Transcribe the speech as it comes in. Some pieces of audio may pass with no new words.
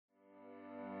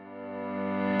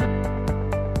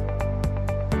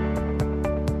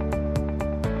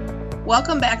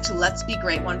Welcome back to Let's Be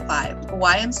Great 15, a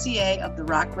YMCA of the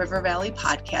Rock River Valley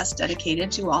podcast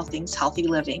dedicated to all things healthy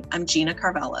living. I'm Gina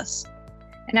Carvelis.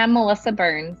 And I'm Melissa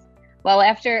Burns. Well,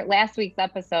 after last week's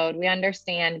episode, we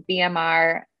understand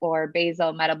BMR or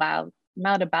basal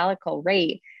metabolical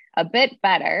rate a bit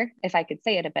better, if I could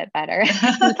say it a bit better.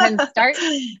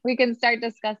 we can start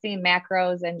discussing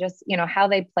macros and just, how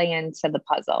they play into the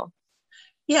puzzle.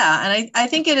 Yeah, and I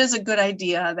think it is a good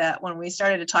idea that when we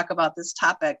started to talk about this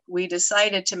topic, we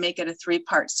decided to make it a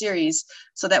 3-part series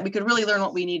so that we could really learn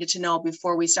what we needed to know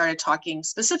before we started talking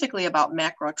specifically about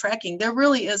macro tracking. There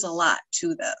really is a lot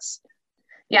to this.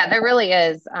 Yeah, there really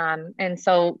is. And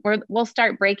so we'll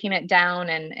start breaking it down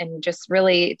and just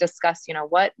really discuss,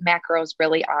 what macros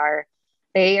really are.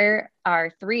 There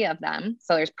are 3 of them.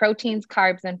 So there's proteins,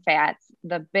 carbs, and fats.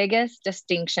 The biggest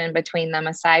distinction between them,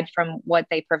 aside from what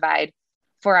they provide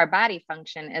for our body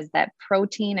function, is that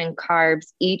protein and carbs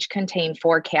each contain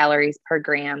 4 calories per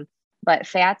gram, but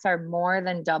fats are more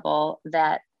than double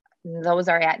that. Those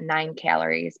are at 9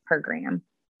 calories per gram.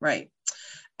 Right.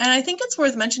 And I think it's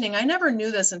worth mentioning, I never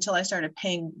knew this until I started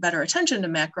paying better attention to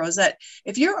macros, that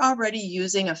if you're already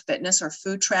using a fitness or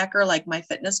food tracker like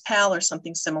MyFitnessPal or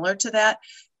something similar to that,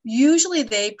 usually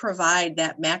they provide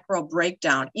that macro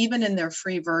breakdown, even in their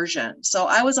free version. So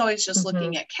I was always just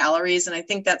looking at calories. And I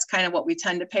think that's kind of what we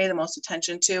tend to pay the most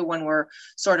attention to when we're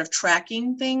sort of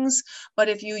tracking things. But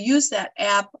if you use that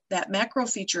app, that macro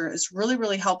feature is really,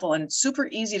 really helpful and super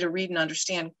easy to read and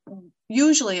understand.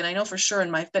 Usually, and I know for sure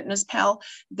in MyFitnessPal,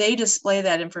 they display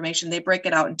that information. They break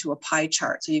it out into a pie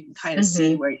chart so you can kind of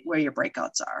see where your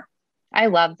breakouts are. I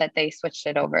love that they switched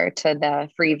it over to the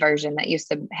free version that you used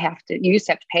to have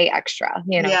to pay extra,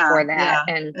 for that.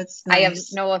 Yeah, and nice. I have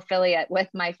no affiliate with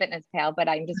MyFitnessPal, but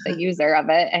I'm just a user of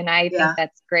it. And I think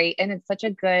that's great. And it's such a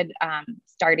good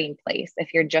starting place.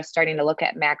 If you're just starting to look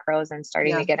at macros and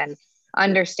starting to get an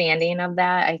understanding of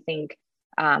that, I think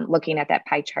looking at that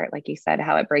pie chart, like you said,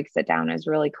 how it breaks it down is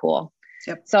really cool.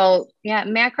 Yep. So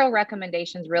macro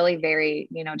recommendations really vary,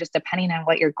 just depending on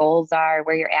what your goals are,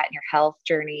 where you're at in your health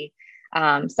journey.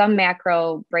 Some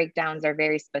macro breakdowns are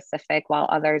very specific, while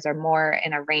others are more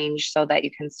in a range so that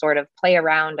you can sort of play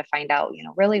around to find out,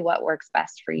 really what works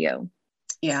best for you.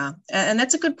 Yeah. And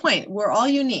that's a good point. We're all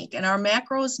unique, and our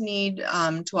macros need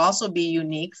to also be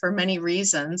unique for many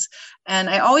reasons. And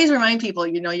I always remind people,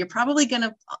 you're probably going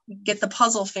to get the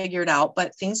puzzle figured out,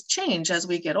 but things change as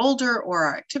we get older or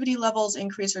our activity levels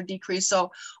increase or decrease. So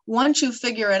once you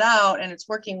figure it out and it's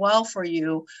working well for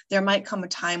you, there might come a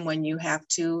time when you have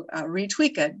to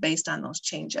retweak it based on those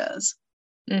changes.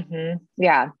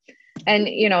 Yeah.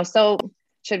 And, so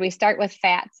should we start with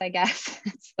fats? I guess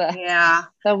it's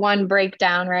the one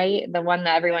breakdown, right? The one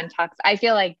that everyone talks. I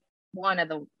feel like one of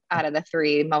the out of the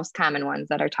 3 most common ones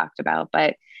that are talked about.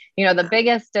 But the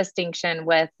biggest distinction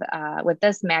with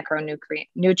this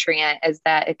macronutrient is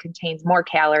that it contains more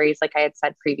calories, like I had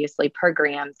said previously, per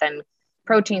gram than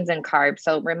proteins and carbs.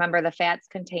 So remember, the fats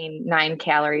contain 9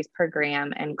 calories per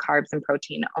gram, and carbs and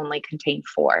protein only contain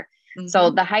 4. So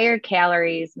the higher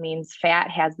calories means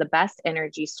fat has the best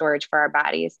energy storage for our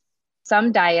bodies.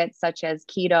 Some diets, such as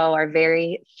keto, are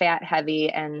very fat heavy,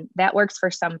 and that works for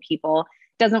some people.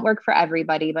 Doesn't work for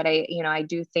everybody, but I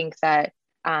do think that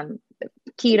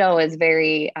keto is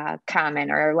very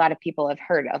common, or a lot of people have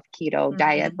heard of keto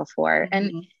diet before.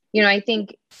 And I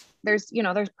think there's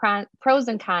pros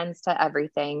and cons to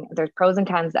everything. There's pros and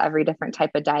cons to every different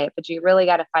type of diet, but you really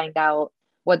got to find out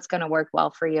what's going to work well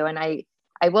for you. And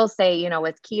I will say,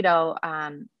 with keto,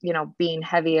 being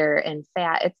heavier in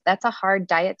fat, that's a hard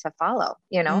diet to follow,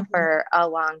 for a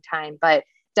long time, but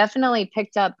definitely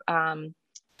picked up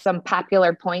some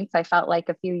popular points. I felt like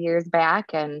a few years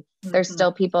back, and there's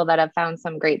still people that have found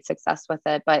some great success with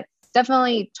it, but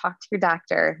definitely talk to your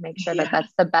doctor, make sure that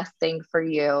that's the best thing for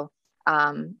you.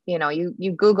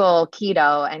 You Google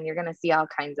keto and you're going to see all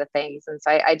kinds of things. And so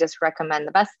I just recommend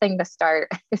the best thing to start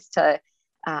is to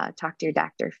talk to your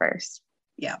doctor first.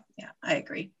 Yeah, I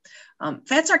agree.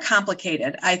 Fats are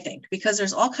complicated, I think, because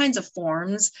there's all kinds of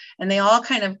forms and they all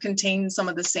kind of contain some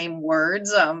of the same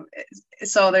words.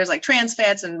 So there's like trans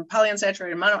fats and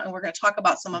polyunsaturated mono, and we're going to talk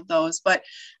about some of those. But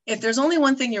if there's only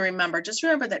one thing you remember, just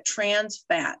remember that trans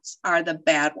fats are the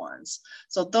bad ones.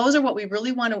 So those are what we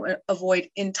really want to avoid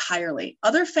entirely.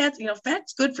 Other fats,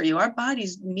 fat's good for you. Our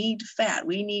bodies need fat.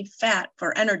 We need fat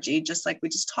for energy, just like we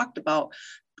just talked about.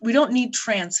 we don't need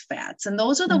trans fats. And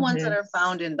those are the ones that are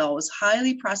found in those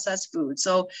highly processed foods.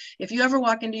 So if you ever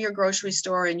walk into your grocery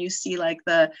store and you see like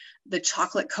the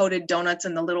chocolate coated donuts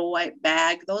in the little white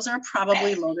bag, those are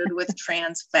probably loaded with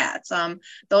trans fats.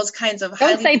 Those kinds of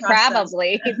don't say processed...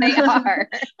 probably they are.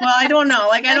 Well, I don't know.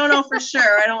 Like, I don't know for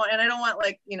sure. I don't want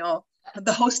like,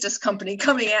 the Hostess company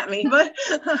coming at me, but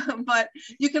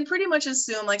you can pretty much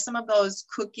assume like some of those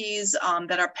cookies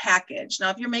that are packaged. Now,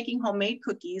 if you're making homemade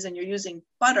cookies and you're using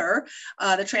butter,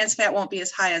 the trans fat won't be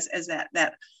as high as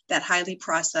that highly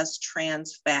processed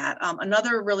trans fat.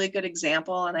 Another really good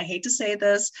example, and I hate to say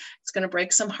this, it's going to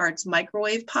break some hearts,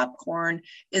 microwave popcorn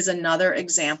is another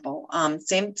example.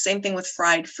 Same thing with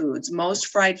fried foods. Most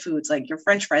fried foods, like your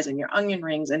French fries and your onion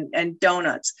rings and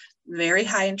donuts, very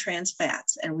high in trans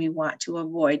fats, and we want to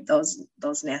avoid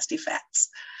those nasty fats.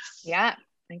 Yeah,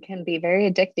 it can be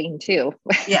very addicting too.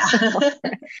 Yeah.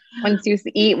 Once you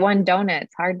eat one donut,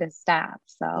 it's hard to stop.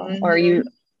 So, or you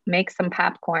make some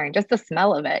popcorn, just the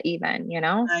smell of it even, I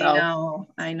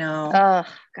know. Oh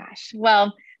gosh.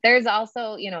 Well, there's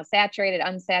also, saturated,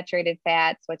 unsaturated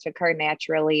fats, which occur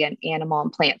naturally in animal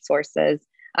and plant sources.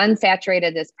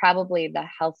 Unsaturated is probably the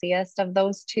healthiest of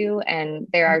those two. And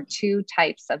there are two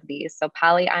types of these. So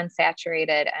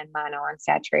polyunsaturated and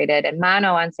monounsaturated. And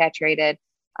monounsaturated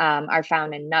are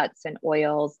found in nuts and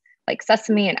oils like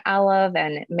sesame and olive,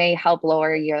 and it may help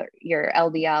lower your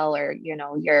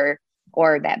LDL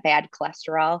or that bad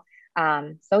cholesterol.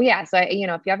 So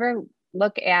if you ever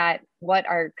look at what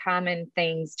are common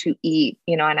things to eat,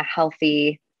 on a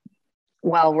healthy,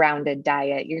 well-rounded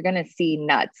diet, you're going to see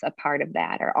nuts a part of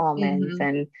that, or almonds,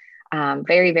 and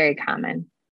very, very common.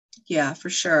 Yeah, for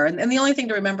sure. And the only thing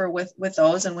to remember with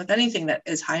those and with anything that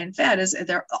is high in fat is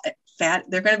they're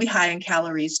going to be high in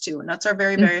calories too. Nuts are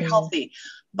very, very healthy,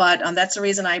 but that's the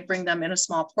reason I bring them in a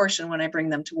small portion when I bring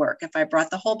them to work. If I brought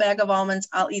the whole bag of almonds,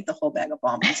 I'll eat the whole bag of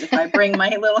almonds. If I bring my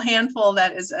little handful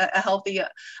that is a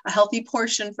healthy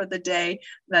portion for the day,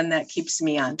 then that keeps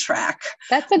me on track.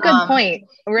 That's a good point.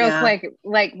 Real quick,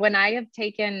 like when I have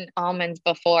taken almonds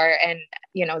before, and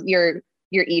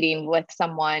you're eating with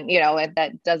someone,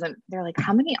 that doesn't, they're like,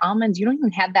 how many almonds? You don't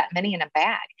even have that many in a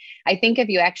bag. I think if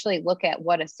you actually look at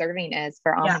what a serving is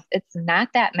for almonds, it's not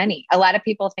that many. A lot of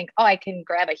people think, oh, I can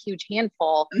grab a huge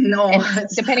handful. No, and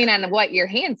depending on what your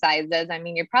hand size is, I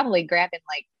mean, you're probably grabbing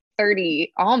like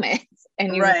 30 almonds,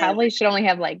 and you probably should only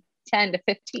have like 10 to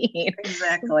 15.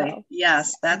 Exactly. So.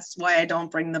 Yes. That's why I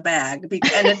don't bring the bag. And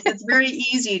it's very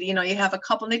easy to, you have a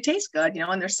couple and they taste good,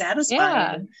 and they're satisfying.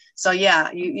 Yeah. So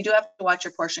you do have to watch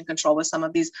your portion control with some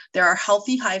of these. There are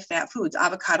healthy, high fat foods,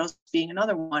 avocados being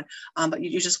another one, but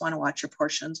you just want to watch your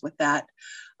portions with that.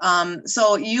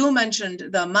 So you mentioned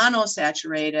the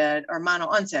monounsaturated,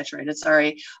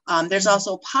 there's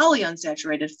also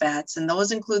polyunsaturated fats, and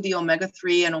those include the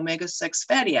omega-3 and omega-6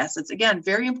 fatty acids. Again,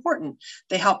 very important.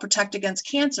 They help protect against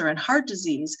cancer and heart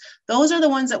disease. Those are the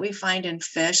ones that we find in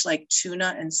fish like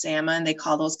tuna and salmon. They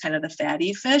call those kind of the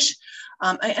fatty fish.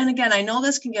 And again, I know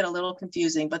this can get a little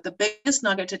confusing, but the biggest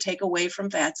nugget to take away from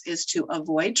fats is to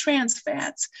avoid trans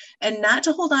fats and not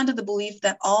to hold on to the belief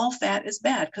that all fat is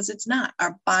bad, because it's not.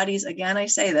 Our bodies, again, I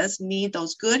say this, need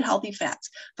those good, healthy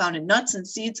fats found in nuts and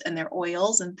seeds and their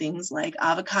oils and things like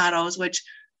avocados, which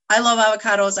I love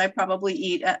avocados. I probably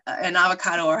eat an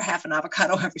avocado or half an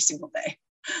avocado every single day.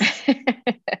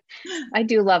 I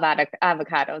do love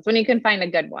avocados when you can find a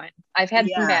good one. I've had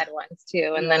some bad ones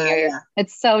too. And then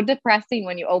it's so depressing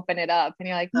when you open it up and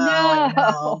you're like,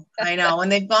 no. I know. When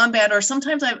they've gone bad, or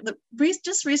sometimes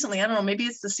just recently, I don't know, maybe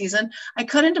it's the season, I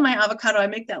cut into my avocado. I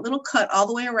make that little cut all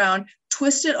the way around,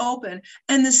 twist it open,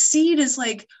 and the seed is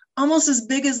like almost as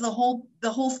big as the whole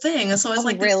thing. And so it's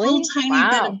like this little tiny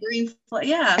bit of green.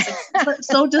 Yeah. It's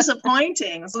so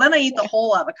disappointing. So then I eat the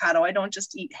whole avocado. I don't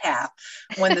just eat half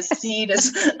when the seed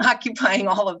is occupying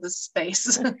all of the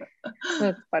space.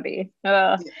 That's funny.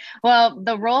 Well,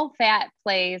 the role fat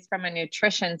plays from a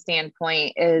nutrition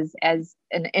standpoint is as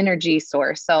an energy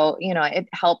source. So, it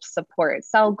helps support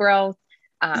cell growth,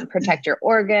 protect your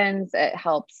organs. It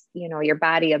helps, your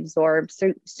body absorb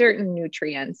certain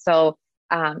nutrients. So,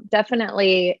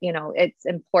 definitely, it's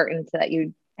important that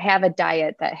you have a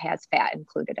diet that has fat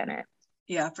included in it.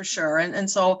 Yeah, for sure. And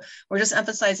so we're just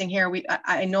emphasizing here,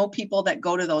 I know people that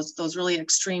go to those really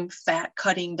extreme fat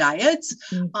cutting diets.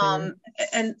 And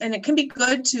it can be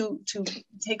good to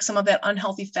take some of that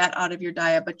unhealthy fat out of your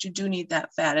diet, but you do need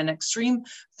that fat, and extreme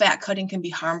fat cutting can be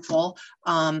harmful.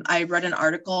 I read an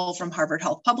article from Harvard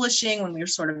Health Publishing when we were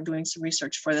sort of doing some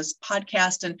research for this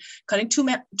podcast, and cutting too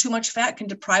much fat can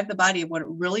deprive the body of what it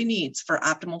really needs for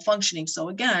optimal functioning. So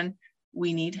again,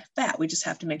 we need fat. We just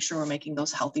have to make sure we're making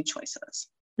those healthy choices.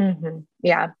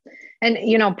 Yeah.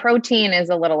 And, protein is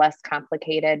a little less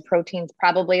complicated. Protein's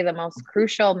probably the most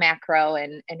crucial macro,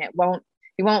 and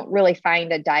you won't really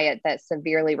find a diet that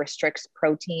severely restricts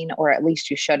protein, or at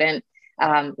least you shouldn't.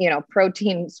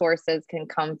 Protein sources can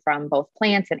come from both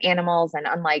plants and animals. And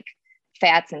unlike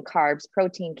fats and carbs,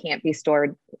 protein can't be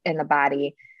stored in the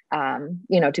body,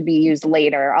 to be used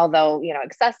later. Although,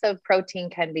 excessive protein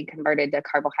can be converted to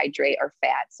carbohydrate or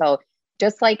fat. So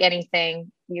just like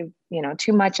anything,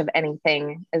 too much of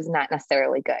anything is not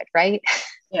necessarily good, right?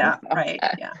 Yeah, right.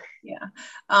 Yeah. Yeah.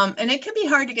 And it can be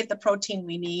hard to get the protein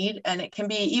we need. And it can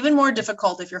be even more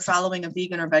difficult if you're following a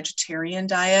vegan or vegetarian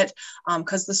diet,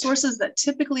 because the sources that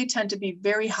typically tend to be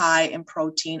very high in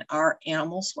protein are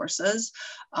animal sources.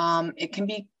 It can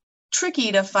be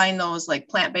tricky to find those like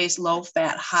plant-based,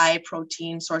 low-fat,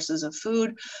 high-protein sources of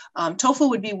food. Tofu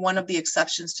would be one of the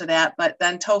exceptions to that, but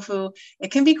then tofu,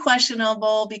 it can be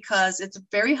questionable because it's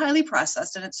very highly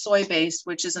processed and it's soy-based,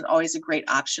 which isn't always a great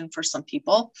option for some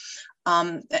people.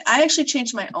 I actually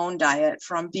changed my own diet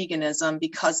from veganism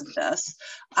because of this.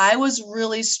 I was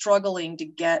really struggling to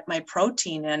get my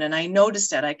protein in, and I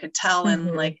noticed it. I could tell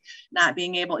in like not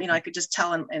being able, I could just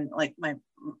tell in like my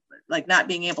not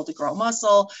being able to grow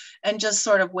muscle, and just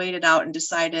sort of waited out and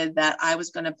decided that I was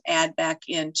going to add back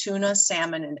in tuna,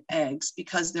 salmon, and eggs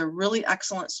because they're really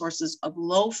excellent sources of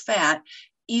low fat,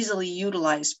 easily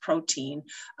utilized protein.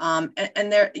 And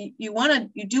there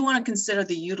you do want to consider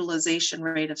the utilization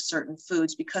rate of certain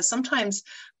foods, because sometimes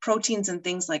proteins and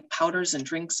things like powders and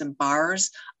drinks and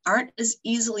bars aren't as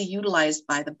easily utilized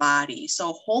by the body.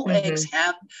 So whole eggs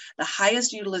have the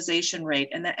highest utilization rate,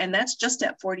 and that's just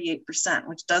at 48%,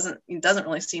 which doesn't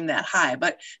really seem that high.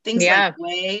 But things like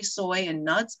whey, soy, and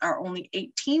nuts are only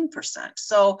 18%.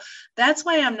 So that's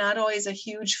why I'm not always a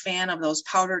huge fan of those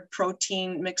powdered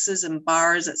protein mixes and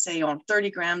bars that say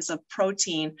 30 grams of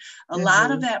protein. A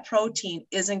lot of that protein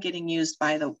isn't getting used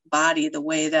by the body the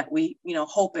way that we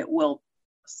hope it will.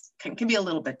 Can be a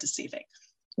little bit deceiving.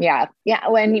 Yeah.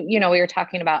 When, we were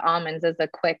talking about almonds as a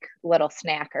quick little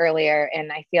snack earlier,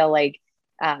 and I feel like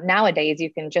nowadays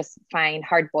you can just find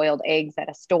hard-boiled eggs at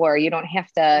a store. You don't have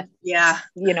to,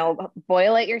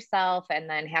 boil it yourself and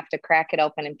then have to crack it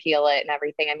open and peel it and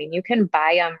everything. I mean, you can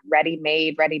buy them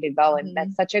ready-made, ready to go. And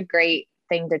that's such a great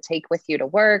thing to take with you to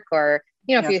work, or,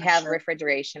 if you have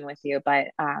refrigeration with you, but,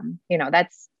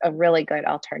 that's a really good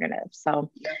alternative. So,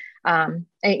 and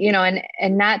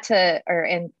not to,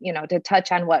 to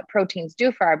touch on what proteins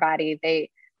do for our body,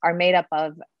 they are made up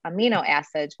of amino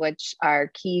acids, which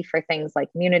are key for things like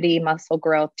immunity, muscle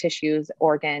growth, tissues,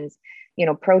 organs.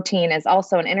 Protein is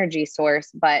also an energy source,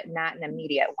 but not an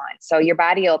immediate one. So your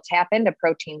body will tap into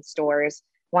protein stores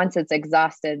once it's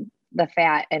exhausted the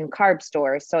fat and carb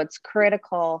stores. So it's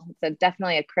critical. It's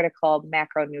definitely a critical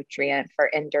macronutrient for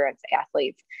endurance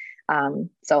athletes.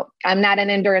 So I'm not an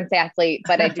endurance athlete,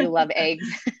 but I do love eggs.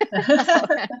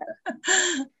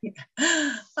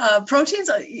 Proteins,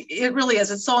 it really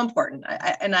is. It's so important.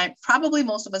 I probably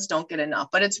most of us don't get enough,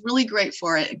 but it's really great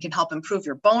for it. It can help improve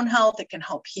your bone health. It can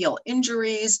help heal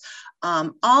injuries.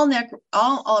 All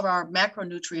of our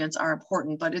macronutrients are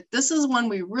important, but this is one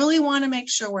we really want to make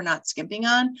sure we're not skimping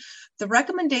on. The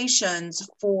recommendations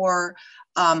for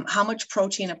how much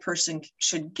protein a person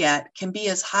should get can be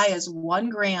as high as 1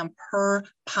 gram per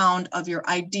pound of your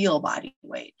ideal body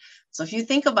weight. So if you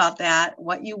think about that,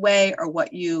 what you weigh or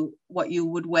what you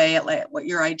would weigh at what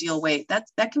your ideal weight,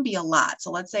 that can be a lot.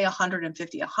 So let's say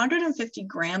 150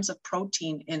 grams of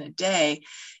protein in a day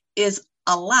is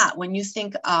a lot. When you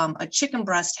think a chicken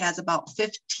breast has about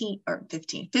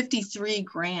 53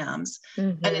 grams,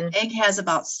 and an egg has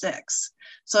about 6.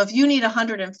 So if you need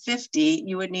 150,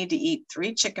 you would need to eat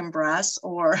 3 chicken breasts,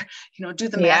 or, do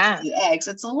the math with the eggs.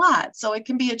 It's a lot. So it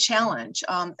can be a challenge.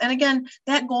 And again,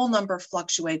 that goal number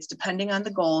fluctuates depending on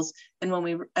the goals. And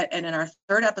in our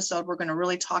third episode, we're going to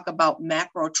really talk about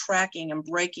macro tracking and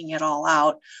breaking it all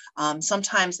out.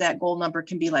 Sometimes that goal number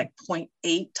can be like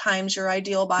 0.8 times your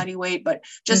ideal body weight, but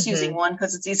just using one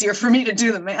because it's easier for me to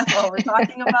do the math while we're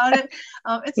talking about it.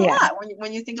 It's a lot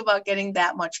when you think about getting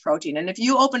that much protein. And if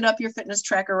you opened up your fitness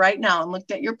tracker right now and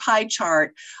looked at your pie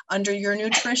chart under your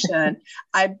nutrition,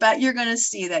 I bet you're going to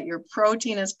see that your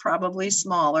protein is probably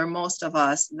smaller, most of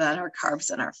us, than our carbs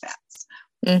and our fats.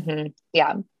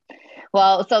 Yeah.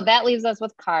 Well, so that leaves us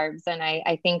with carbs. And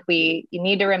I think you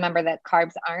need to remember that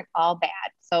carbs aren't all bad.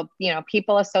 So,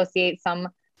 people associate some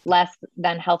less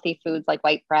than healthy foods like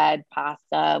white bread,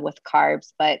 pasta with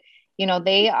carbs, but,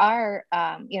 they are,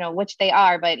 which they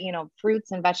are, but,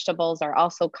 fruits and vegetables are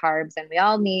also carbs, and we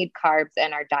all need carbs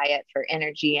in our diet for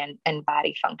energy and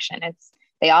body function.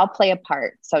 they all play a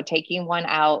part. So taking one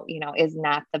out, is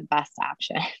not the best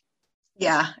option.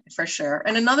 Yeah, for sure.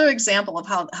 And another example of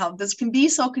how this can be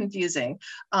so confusing.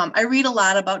 I read a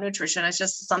lot about nutrition. It's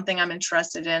just something I'm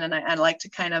interested in. And I like to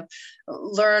kind of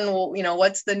learn,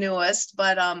 what's the newest.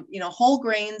 But, whole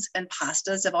grains and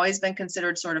pastas have always been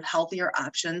considered sort of healthier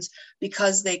options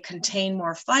because they contain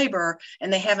more fiber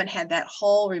and they haven't had that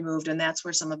hull removed. And that's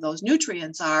where some of those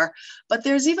nutrients are. But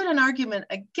there's even an argument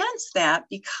against that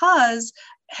because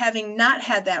having not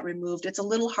had that removed, it's a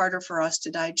little harder for us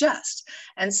to digest.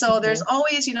 And so there's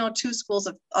always, two schools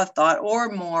of thought or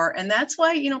more. And that's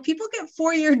why, people get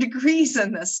 4-year degrees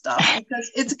in this stuff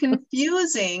because it's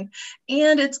confusing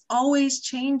and it's always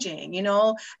changing.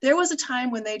 There was a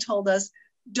time when they told us,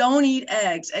 don't eat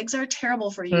eggs. Eggs are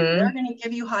terrible for you. They're going to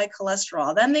give you high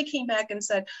cholesterol. Then they came back and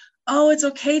said, oh, it's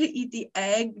okay to eat the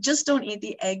egg. Just don't eat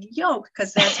the egg yolk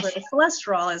because that's where the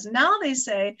cholesterol is. Now they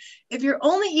say, if you're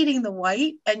only eating the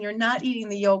white and you're not eating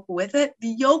the yolk with it, the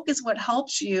yolk is what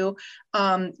helps you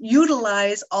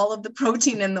utilize all of the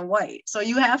protein in the white. So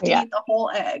you have to eat the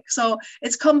whole egg. So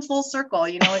it's come full circle.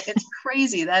 It's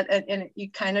crazy that, and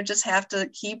you kind of just have to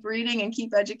keep reading and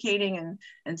keep educating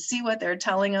and see what they're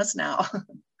telling us now.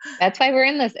 That's why we're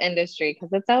in this industry, because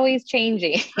it's always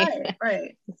changing.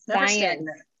 Right. Science,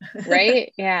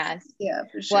 right? Yes. Yeah,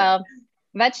 for sure. Well,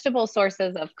 vegetable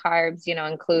sources of carbs,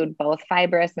 include both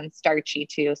fibrous and starchy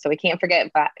too. So we can't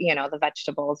forget, the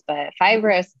vegetables, but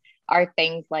fibrous are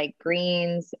things like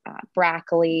greens,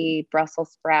 broccoli,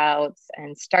 Brussels sprouts,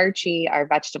 and starchy are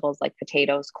vegetables like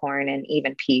potatoes, corn, and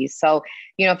even peas. So,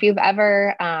 if you've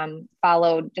ever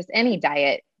followed just any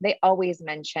diet, they always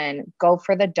mention go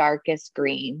for the darkest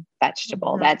green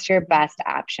vegetable. That's your best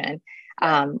option,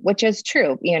 which is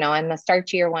true, and the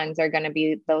starchier ones are going to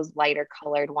be those lighter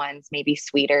colored ones, maybe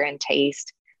sweeter in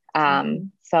taste.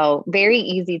 So very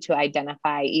easy to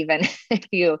identify, even if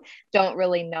you don't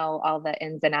really know all the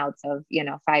ins and outs of,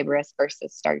 fibrous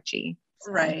versus starchy.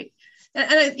 So. Right.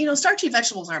 And starchy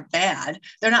vegetables aren't bad.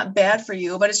 They're not bad for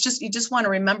you, but it's just, you just want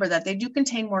to remember that they do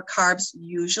contain more carbs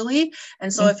usually.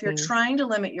 And so if you're trying to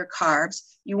limit your carbs,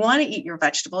 you want to eat your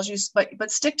vegetables,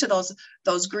 but stick to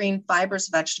those green fibrous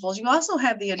vegetables. You also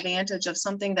have the advantage of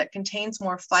something that contains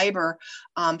more fiber.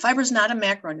 Fiber is not a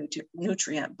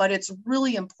macronutrient, but it's a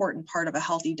really important part of a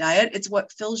healthy diet. It's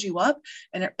what fills you up.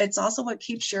 And it's also what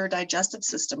keeps your digestive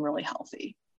system really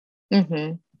healthy.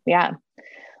 Yeah.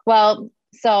 Well,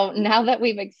 so now that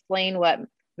we've explained what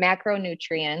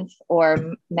macronutrients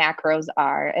or macros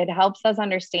are, it helps us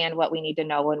understand what we need to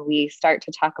know when we start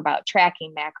to talk about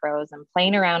tracking macros and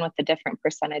playing around with the different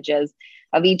percentages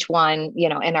of each one,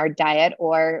 in our diet,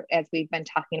 or as we've been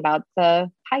talking about,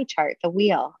 the pie chart, the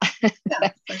wheel,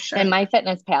 for sure. And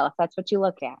MyFitnessPal, if that's what you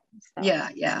look at. So.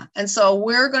 Yeah. And so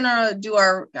we're going to do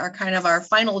our kind of our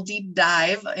final deep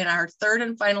dive in our third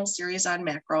and final series on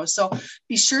macros. So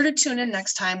be sure to tune in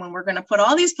next time when we're going to put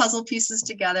all these puzzle pieces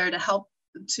together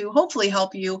to hopefully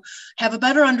help you have a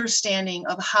better understanding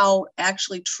of how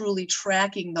actually truly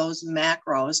tracking those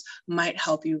macros might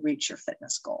help you reach your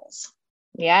fitness goals.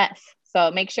 Yes. So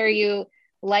make sure you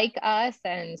like us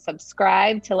and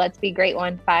subscribe to Let's Be Great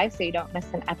 1-5 so you don't miss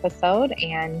an episode.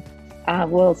 And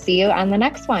we'll see you on the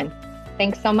next one.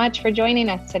 Thanks so much for joining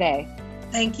us today.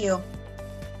 Thank you.